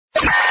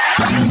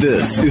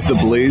This is the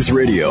Blaze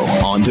Radio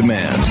on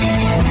demand.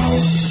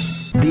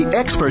 The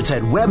experts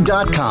at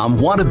Web.com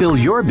want to build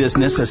your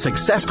business a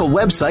successful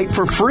website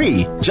for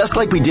free, just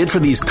like we did for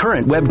these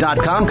current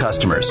Web.com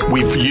customers.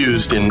 We've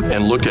used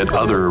and looked at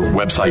other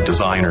website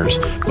designers,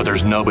 but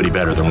there's nobody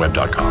better than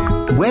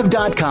Web.com.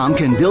 Web.com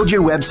can build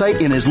your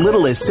website in as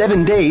little as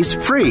 7 days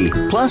free.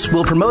 Plus,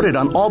 we'll promote it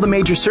on all the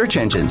major search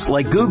engines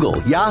like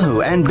Google,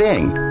 Yahoo, and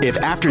Bing. If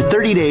after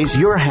 30 days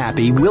you're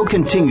happy, we'll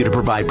continue to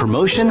provide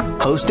promotion,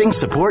 hosting,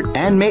 support,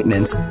 and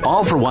maintenance,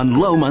 all for one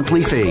low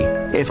monthly fee.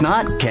 If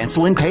not,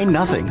 cancel and pay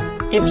nothing.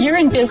 If you're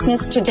in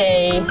business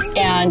today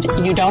and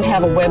you don't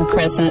have a web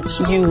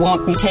presence, you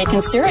won't be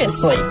taken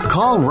seriously.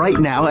 Call right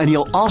now and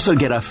you'll also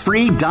get a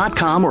free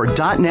 .com or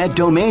 .net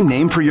domain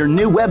name for your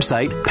new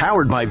website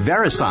powered by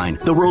VeriSign,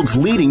 the world's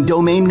leading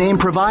domain name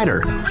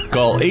provider.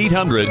 Call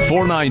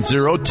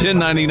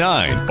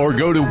 800-490-1099 or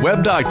go to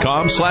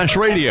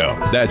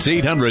web.com/radio. That's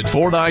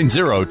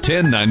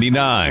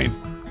 800-490-1099.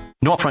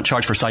 No upfront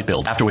charge for site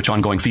build, after which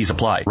ongoing fees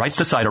apply. Rights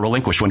to site are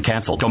relinquished when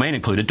canceled. Domain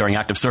included during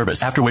active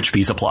service, after which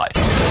fees apply.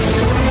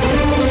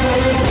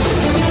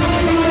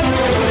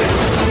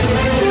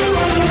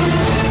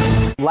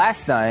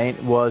 Last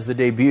night was the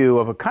debut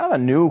of a kind of a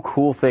new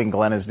cool thing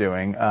Glenn is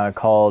doing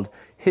called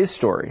His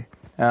Story.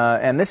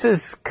 And this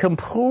is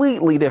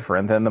completely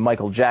different than the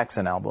Michael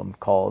Jackson album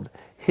called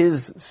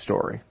His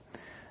Story,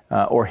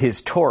 or His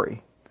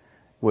Tory,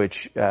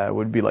 which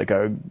would be like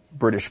a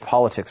British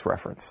politics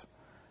reference.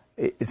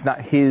 It's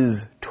not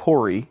his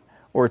Tory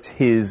or it's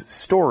his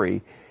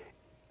story.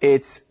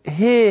 It's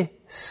his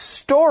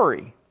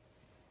story.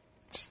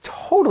 It's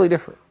totally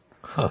different.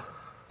 Huh.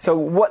 So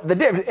what the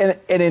difference,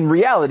 and in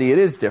reality it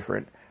is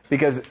different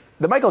because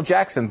the Michael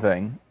Jackson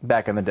thing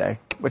back in the day,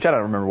 which I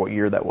don't remember what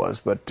year that was,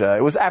 but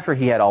it was after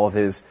he had all of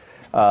his,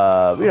 some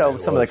of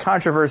the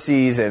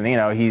controversies and,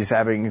 he's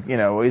having,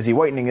 is he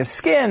whitening his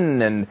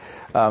skin? And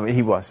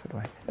he was, by the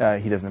way.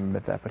 He doesn't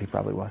admit that, but he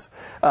probably was.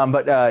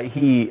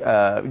 He's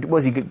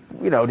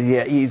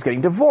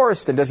getting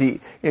divorced, and does he,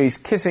 he's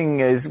kissing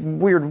his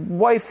weird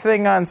wife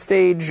thing on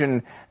stage,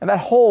 and that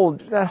whole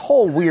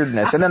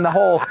weirdness, and then the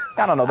whole,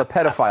 the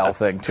pedophile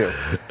thing too.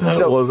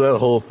 That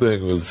whole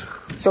thing was.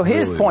 So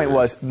his really point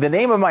weird. was, the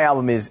name of my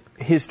album is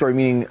His Story,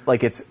 meaning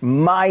like it's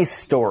my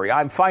story.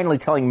 I'm finally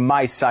telling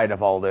my side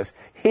of all this.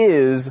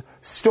 His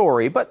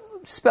story, but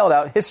spelled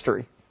out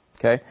history.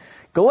 Okay?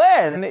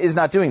 Glenn is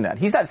not doing that.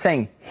 He's not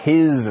saying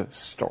his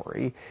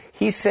story.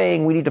 He's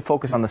saying we need to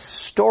focus on the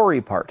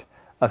story part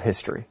of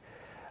history.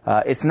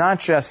 It's not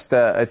just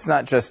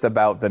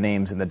about the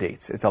names and the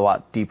dates. It's a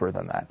lot deeper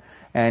than that.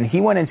 And he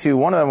went into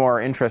one of the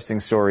more interesting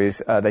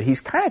stories that he's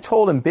kind of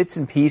told in bits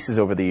and pieces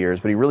over the years,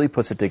 but he really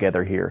puts it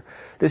together here.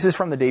 This is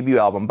from the debut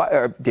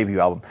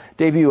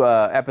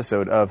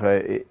episode of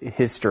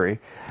History.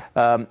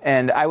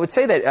 And I would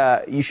say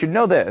that you should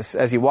know this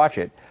as you watch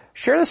it.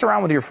 Share this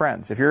around with your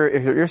friends. If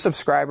you're a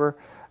subscriber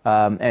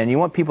and you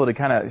want people to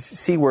kind of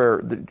see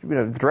where the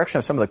direction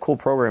of some of the cool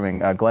programming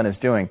Glenn is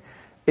doing,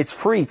 it's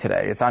free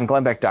today. It's on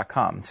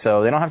glennbeck.com.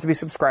 So they don't have to be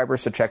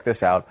subscribers to check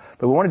this out.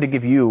 But we wanted to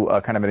give you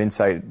kind of an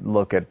inside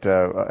look at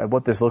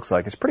what this looks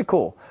like. It's pretty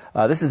cool.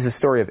 This is the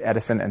story of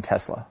Edison and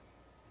Tesla.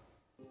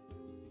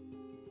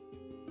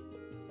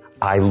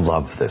 I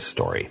love this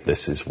story.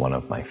 This is one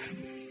of my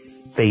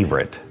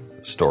favorite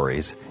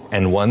stories,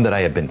 and one that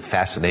I have been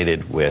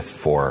fascinated with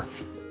for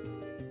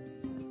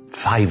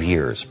 5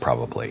 years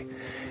probably.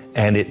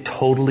 And it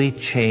totally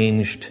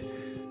changed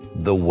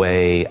the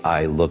way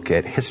I look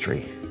at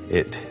history.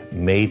 It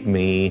made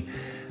me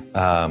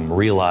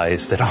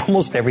realize that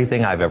almost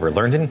everything I've ever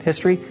learned in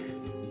history,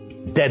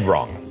 dead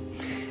wrong.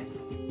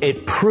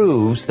 It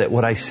proves that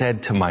what I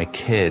said to my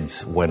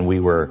kids when we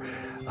were,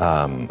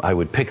 I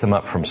would pick them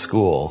up from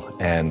school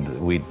and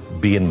we'd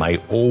be in my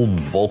old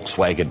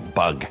Volkswagen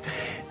Bug,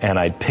 and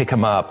I'd pick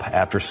them up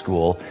after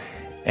school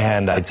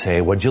and I'd say,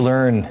 "What'd you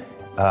learn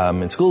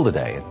in school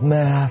today?"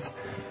 "Math."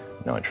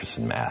 "No interest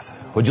in math."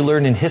 "What'd you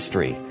learn in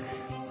history?"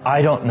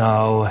 "I don't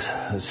know,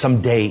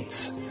 some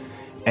dates."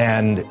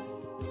 And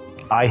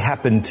I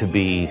happened to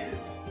be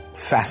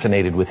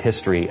fascinated with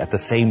history at the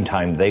same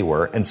time they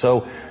were. And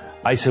so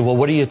I said, "Well,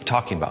 what are you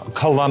talking about?"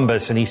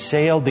 "Columbus, and he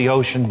sailed the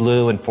ocean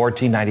blue in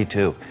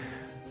 1492.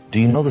 "Do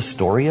you know the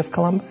story of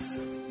Columbus?"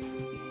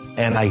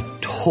 And I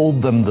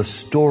told them the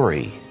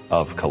story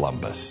of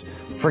Columbus.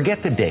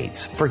 Forget the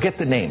dates, forget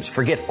the names,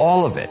 forget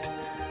all of it.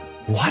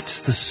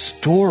 What's the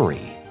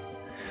story?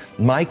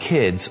 My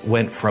kids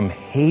went from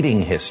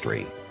hating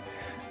history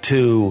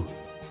to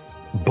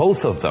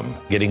both of them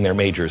getting their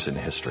majors in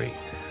history.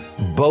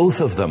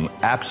 Both of them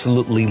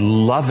absolutely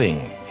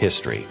loving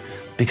history,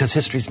 because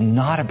history's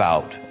not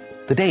about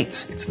the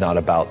dates. It's not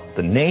about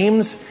the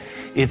names.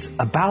 It's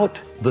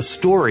about the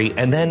story,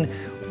 and then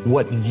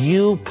what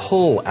you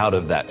pull out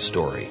of that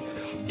story.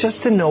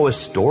 Just to know a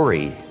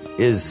story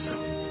is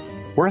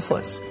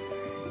worthless.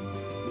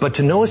 But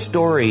to know a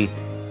story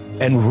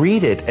and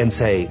read it and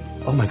say,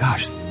 "Oh my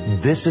gosh,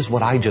 this is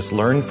what I just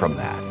learned from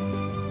that,"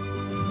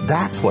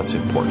 that's what's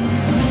important.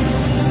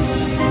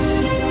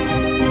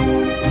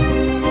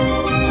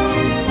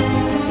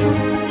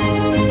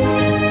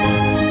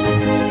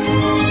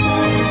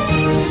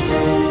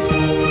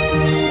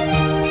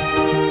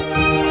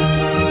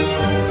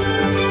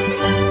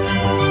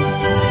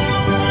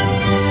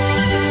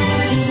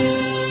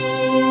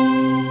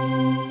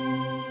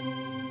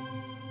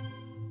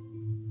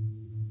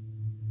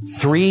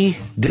 3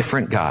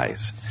 different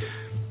guys.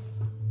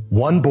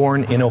 One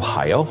born in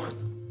Ohio,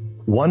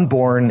 one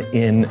born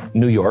in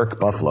New York,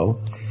 Buffalo,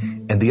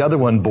 and the other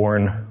one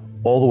born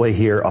all the way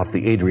here off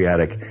the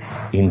Adriatic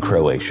in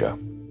Croatia.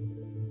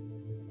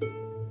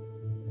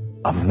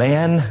 A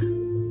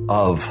man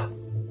of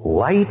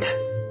light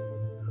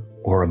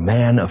or a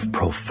man of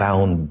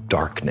profound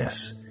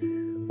darkness?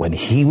 When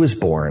he was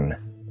born,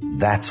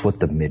 that's what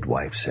the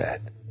midwife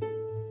said.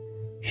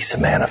 He's a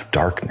man of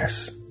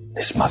darkness,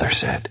 his mother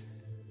said.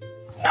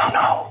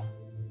 No.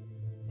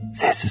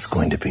 This is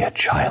going to be a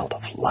child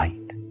of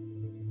light.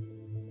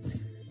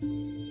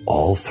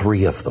 All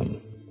three of them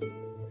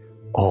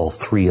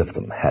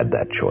had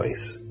that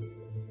choice.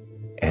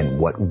 And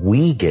what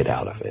we get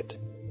out of it,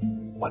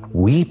 what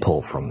we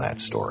pull from that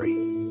story,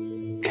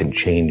 can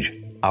change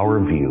our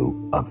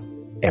view of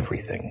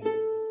everything.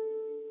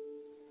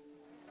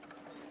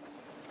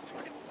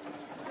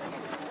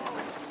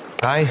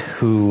 A guy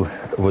who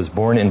was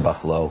born in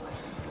Buffalo,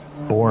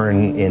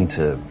 born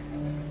into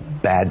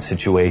bad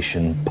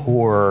situation,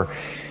 poor.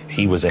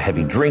 He was a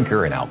heavy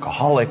drinker, an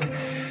alcoholic,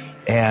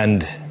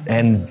 and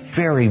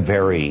very,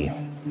 very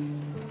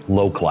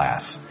low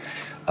class.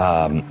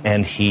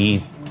 And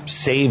he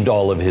saved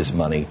all of his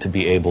money to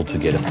be able to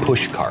get a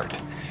push cart.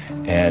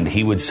 And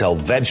he would sell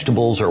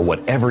vegetables or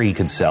whatever he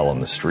could sell on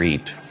the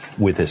street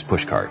with his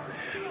push cart.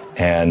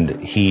 And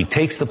he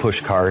takes the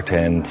push cart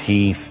and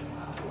he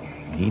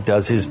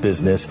does his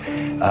business.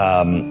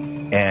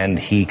 And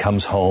he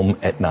comes home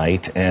at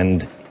night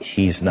and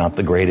he's not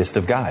the greatest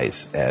of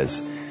guys,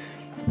 as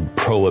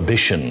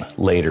Prohibition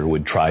later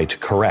would try to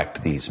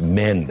correct these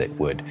men that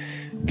would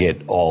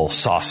get all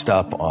sauced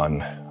up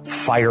on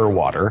fire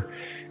water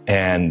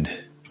and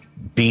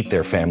beat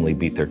their family,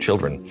 beat their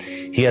children.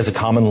 He has a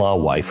common law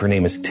wife. Her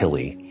name is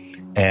Tilly.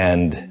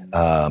 And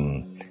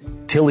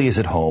Tilly is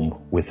at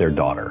home with their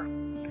daughter.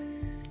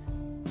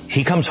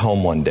 He comes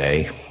home one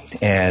day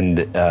and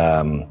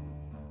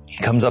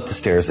he comes up the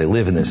stairs. They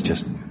live in this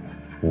just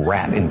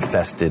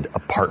rat-infested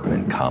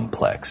apartment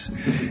complex.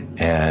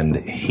 And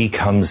he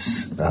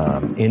comes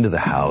into the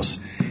house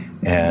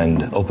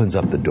and opens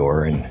up the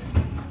door, and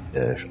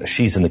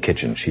she's in the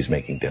kitchen. She's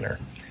making dinner.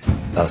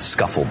 A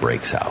scuffle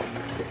breaks out.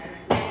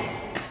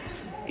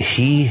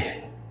 He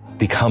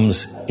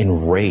becomes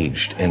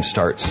enraged and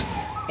starts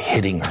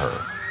hitting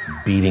her,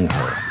 beating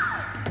her.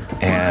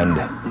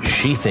 And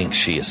she thinks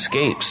she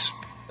escapes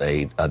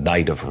a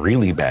night of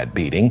really bad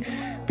beating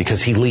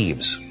because he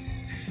leaves.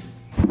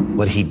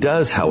 What he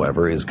does,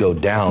 however, is go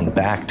down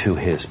back to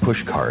his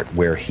pushcart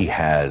where he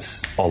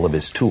has all of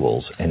his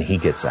tools, and he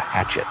gets a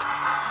hatchet.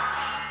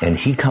 And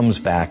he comes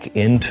back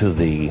into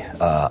the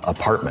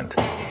apartment,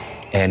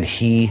 and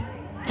he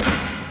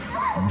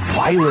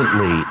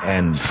violently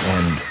and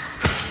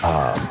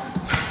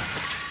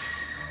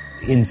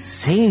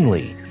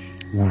insanely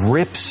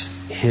rips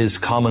his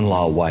common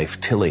law wife,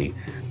 Tilly,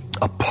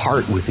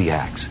 apart with the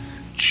axe.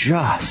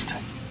 Just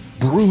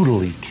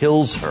brutally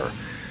kills her.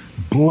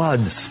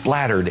 Blood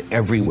splattered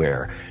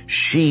everywhere.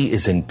 She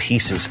is in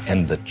pieces,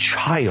 and the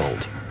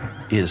child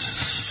is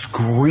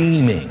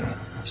screaming,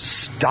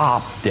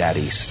 "Stop,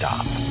 Daddy,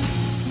 stop."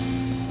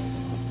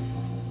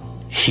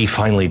 He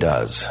finally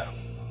does,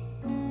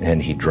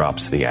 and he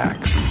drops the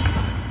axe.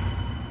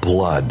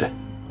 Blood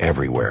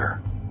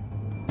everywhere.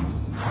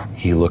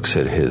 He looks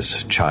at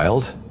his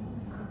child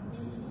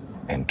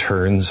and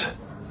turns.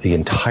 The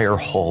entire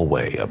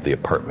hallway of the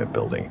apartment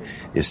building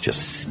is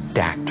just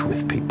stacked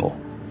with people.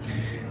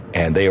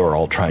 And they are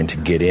all trying to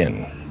get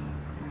in.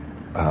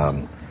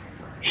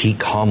 He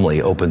calmly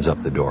opens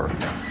up the door,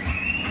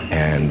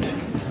 and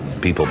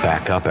people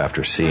back up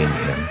after seeing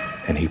him,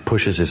 and he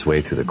pushes his way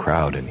through the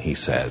crowd, and he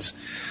says,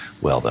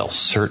 "Well, they'll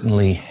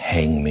certainly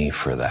hang me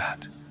for that."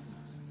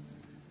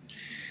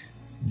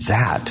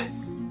 That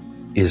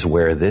is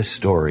where this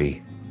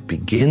story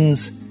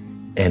begins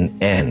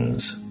and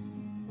ends,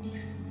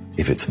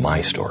 if it's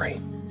my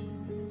story.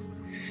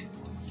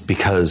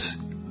 Because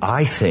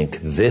I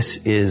think this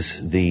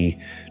is the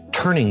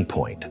turning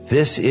point.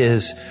 This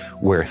is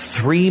where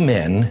 3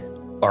 men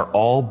are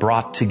all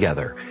brought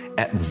together.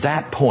 At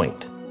that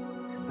point,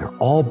 they're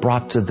all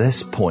brought to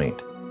this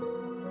point,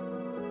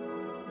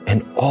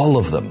 and all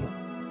of them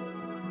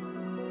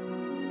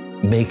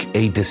make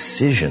a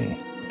decision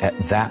at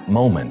that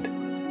moment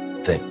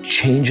that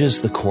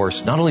changes the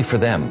course, not only for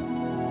them,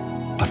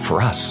 but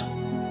for us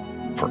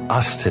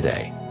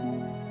today.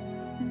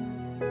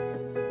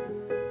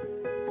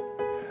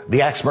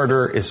 The axe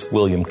murderer is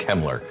William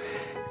Kemmler,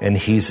 and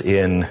he's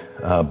in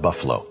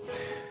Buffalo.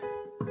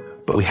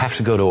 But we have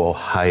to go to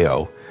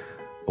Ohio,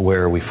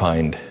 where we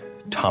find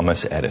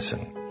Thomas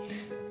Edison,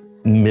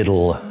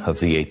 middle of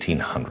the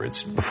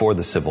 1800s, before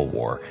the Civil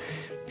War.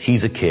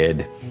 He's a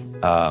kid,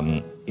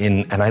 and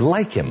I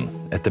like him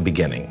at the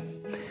beginning.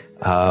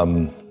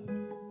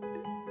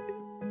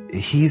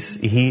 He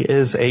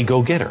is a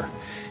go-getter.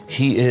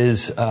 He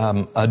is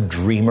a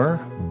dreamer,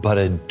 but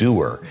a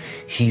doer.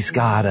 He's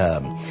got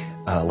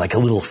like a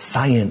little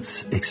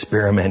science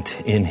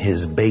experiment in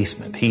his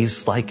basement.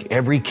 He's like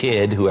every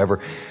kid who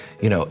ever,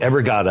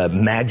 ever got a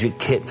magic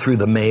kit through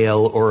the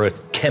mail or a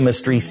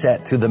chemistry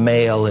set through the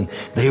mail, and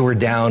they were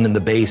down in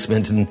the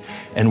basement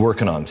and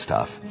working on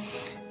stuff.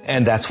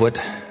 And that's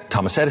what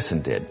Thomas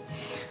Edison did.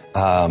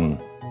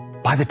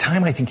 By the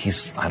time I think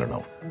he's,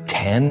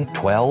 10,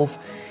 12,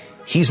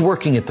 he's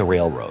working at the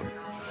railroad.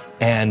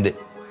 And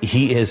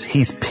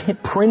he's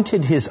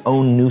printed his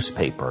own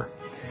newspaper.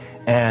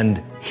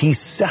 And he's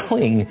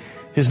selling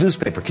his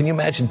newspaper. Can you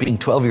imagine being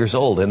 12 years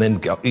old and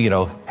then,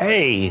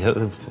 hey,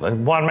 I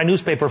want my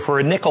newspaper for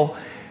a nickel.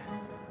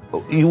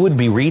 You would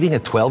be reading a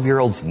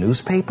 12-year-old's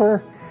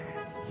newspaper?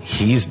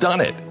 He's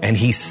done it. And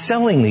he's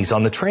selling these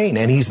on the train,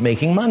 and he's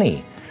making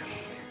money.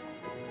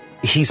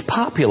 He's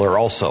popular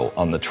also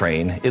on the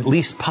train, at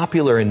least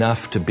popular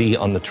enough to be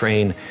on the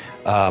train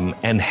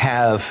and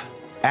have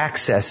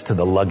access to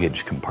the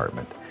luggage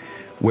compartment,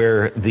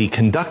 where the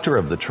conductor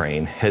of the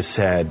train has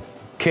said,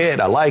 "Kid,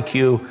 I like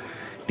you."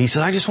 He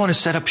said, "I just want to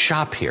set up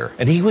shop here."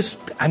 And he was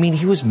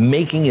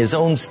making his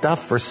own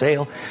stuff for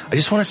sale. "I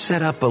just want to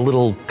set up a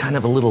little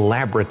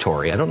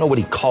laboratory." I don't know what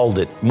he called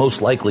it.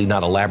 Most likely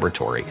not a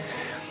laboratory.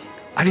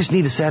 "I just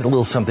need to set a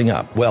little something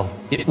up." Well,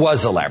 it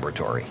was a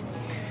laboratory.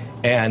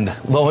 And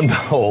lo and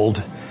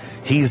behold,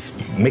 he's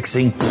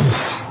mixing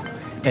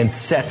and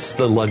sets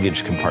the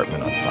luggage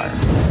compartment on fire.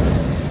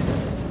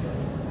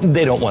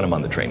 They don't want him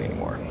on the train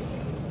anymore.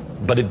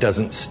 But it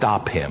doesn't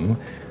stop him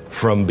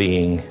from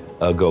being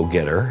a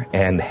go-getter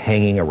and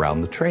hanging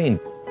around the train.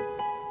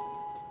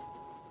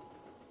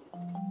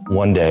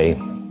 One day,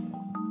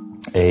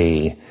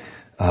 a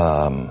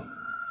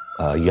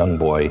young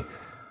boy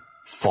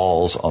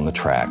falls on the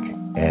track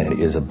and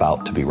is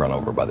about to be run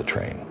over by the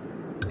train.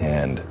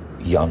 And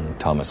young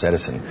Thomas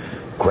Edison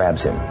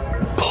grabs him,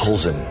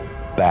 pulls him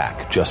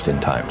back just in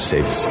time to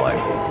save his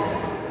life.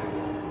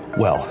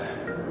 Well,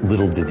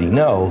 little did he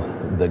know,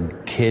 the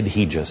kid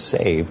he just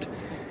saved,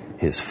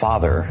 his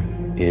father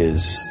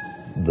is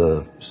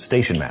the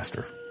station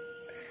master.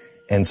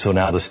 And so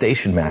now the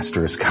station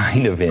master is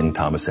kind of in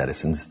Thomas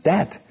Edison's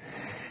debt.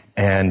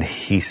 And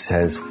he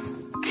says,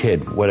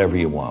 "Kid, whatever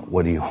you want.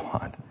 What do you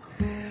want?"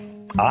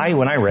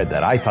 When I read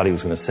that, I thought he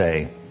was going to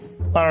say,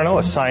 "I don't know,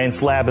 a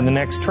science lab in the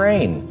next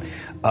train."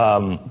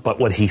 But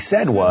what he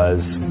said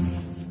was,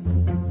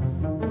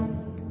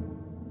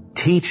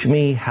 "Teach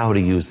me how to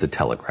use the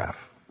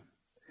telegraph."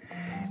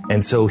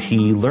 And so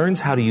he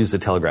learns how to use the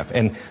telegraph.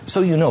 And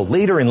so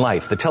later in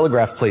life, the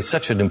telegraph plays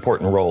such an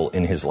important role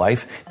in his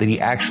life that he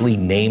actually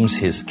names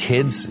his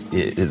kids,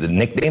 the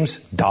nicknames,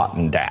 Dot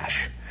and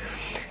Dash.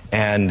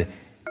 And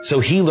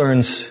so he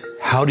learns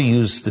how to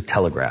use the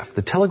telegraph.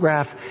 The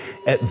telegraph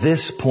at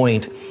this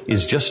point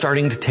is just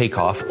starting to take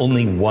off,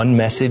 only one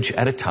message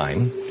at a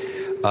time.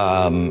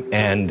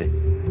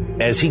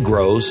 And as he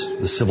grows,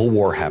 the Civil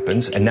War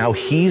happens, and now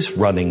he's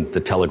running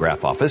the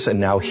telegraph office, and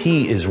now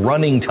he is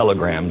running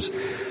telegrams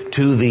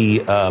to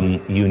the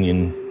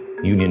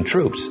Union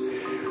troops.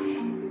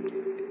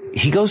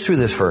 He goes through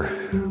this for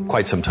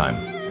quite some time.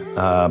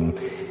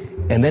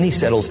 And then he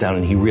settles down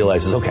and he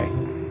realizes, okay,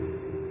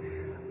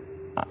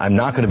 I'm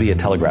not going to be a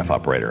telegraph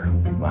operator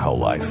my whole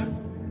life.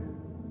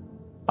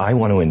 I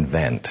want to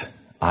invent.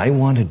 I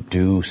want to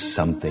do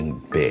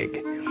something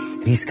big.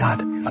 He's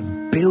got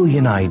a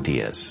billion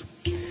ideas.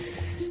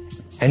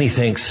 And he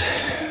thinks,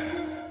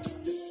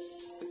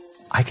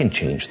 I can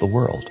change the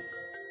world.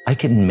 I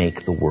can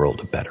make the world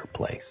a better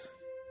place.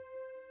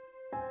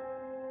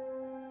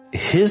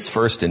 His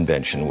first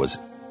invention was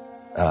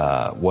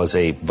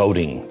a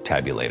voting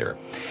tabulator.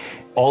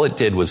 All it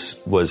did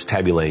was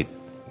tabulate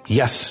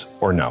yes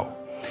or no.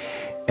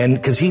 And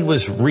because he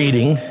was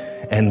reading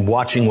and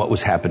watching what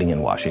was happening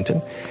in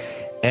Washington,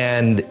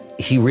 and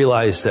he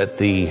realized that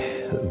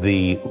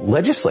the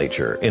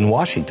legislature in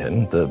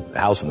Washington, the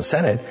House and the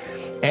Senate,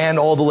 and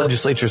all the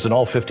legislatures in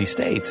all 50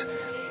 states,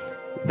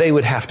 they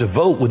would have to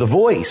vote with a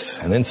voice,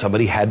 and then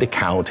somebody had to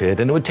count it,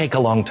 and it would take a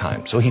long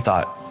time. So he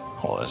thought,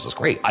 oh, this is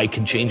great. I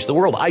can change the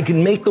world. I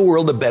can make the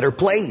world a better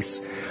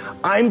place.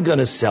 I'm going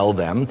to sell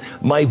them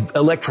my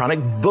electronic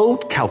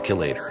vote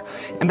calculator.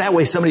 And that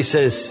way somebody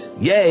says,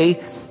 yay,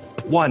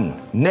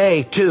 1,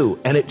 nay, 2,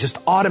 and it just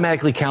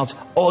automatically counts.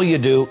 All you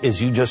do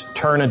is you just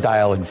turn a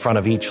dial in front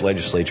of each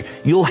legislature.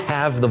 You'll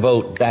have the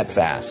vote that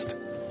fast.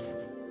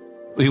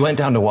 We went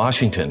down to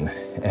Washington,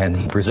 and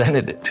he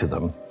presented it to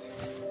them.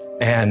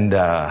 And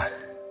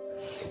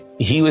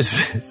he was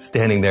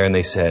standing there, and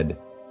they said,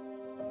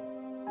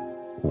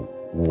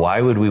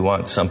 why would we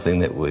want something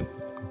that would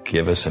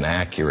give us an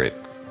accurate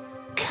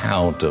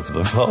count of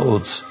the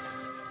votes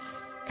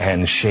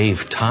and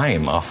shave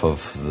time off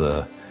of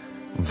the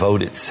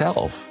vote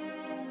itself?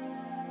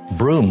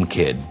 Broom,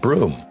 kid,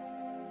 broom.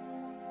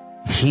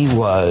 He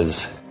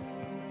was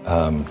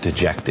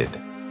dejected.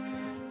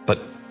 But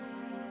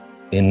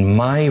in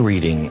my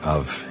reading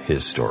of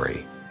his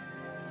story,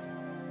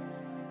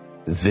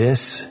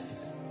 this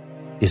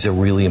is a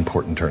really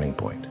important turning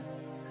point.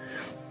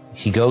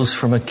 He goes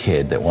from a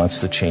kid that wants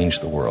to change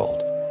the world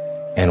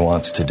and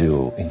wants to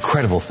do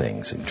incredible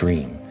things and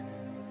dream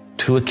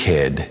to a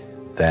kid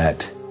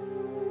that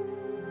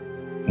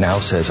now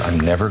says, I'm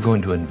never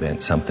going to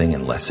invent something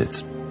unless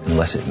it's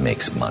unless it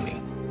makes money.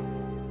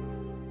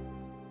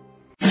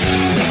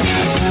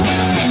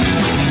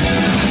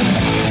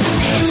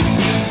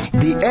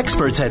 The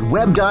experts at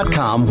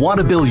Web.com want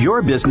to build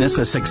your business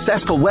a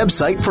successful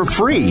website for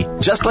free,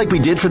 just like we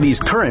did for these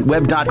current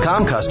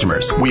Web.com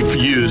customers. We've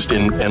used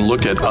and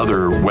looked at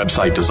other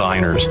website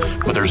designers,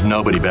 but there's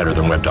nobody better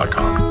than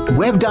Web.com.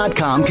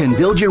 Web.com can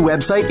build your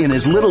website in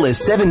as little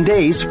as 7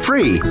 days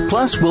free.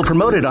 Plus, we'll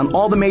promote it on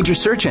all the major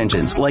search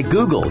engines like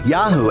Google,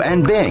 Yahoo,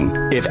 and Bing.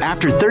 If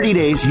after 30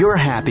 days you're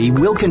happy,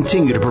 we'll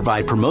continue to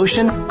provide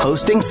promotion,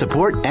 hosting,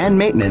 support, and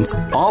maintenance,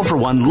 all for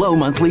one low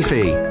monthly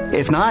fee.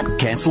 If not,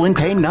 cancel and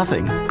pay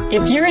nothing.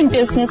 If you're in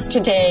business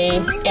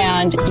today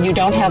and you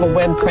don't have a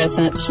web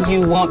presence,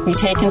 you won't be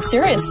taken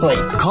seriously.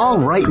 Call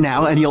right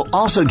now and you'll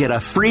also get a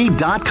free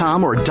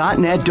 .com or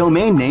 .net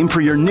domain name for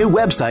your new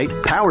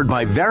website powered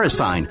by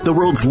VeriSign, the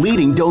world's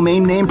leading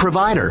domain name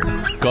provider.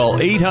 Call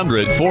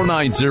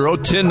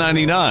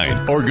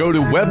 800-490-1099 or go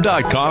to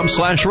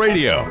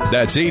web.com/radio.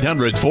 That's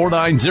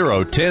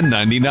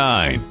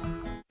 800-490-1099.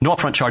 No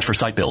upfront charge for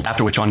site build,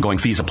 after which ongoing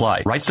fees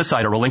apply. Rights to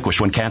site are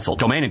relinquished when canceled.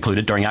 Domain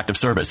included during active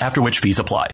service, after which fees apply.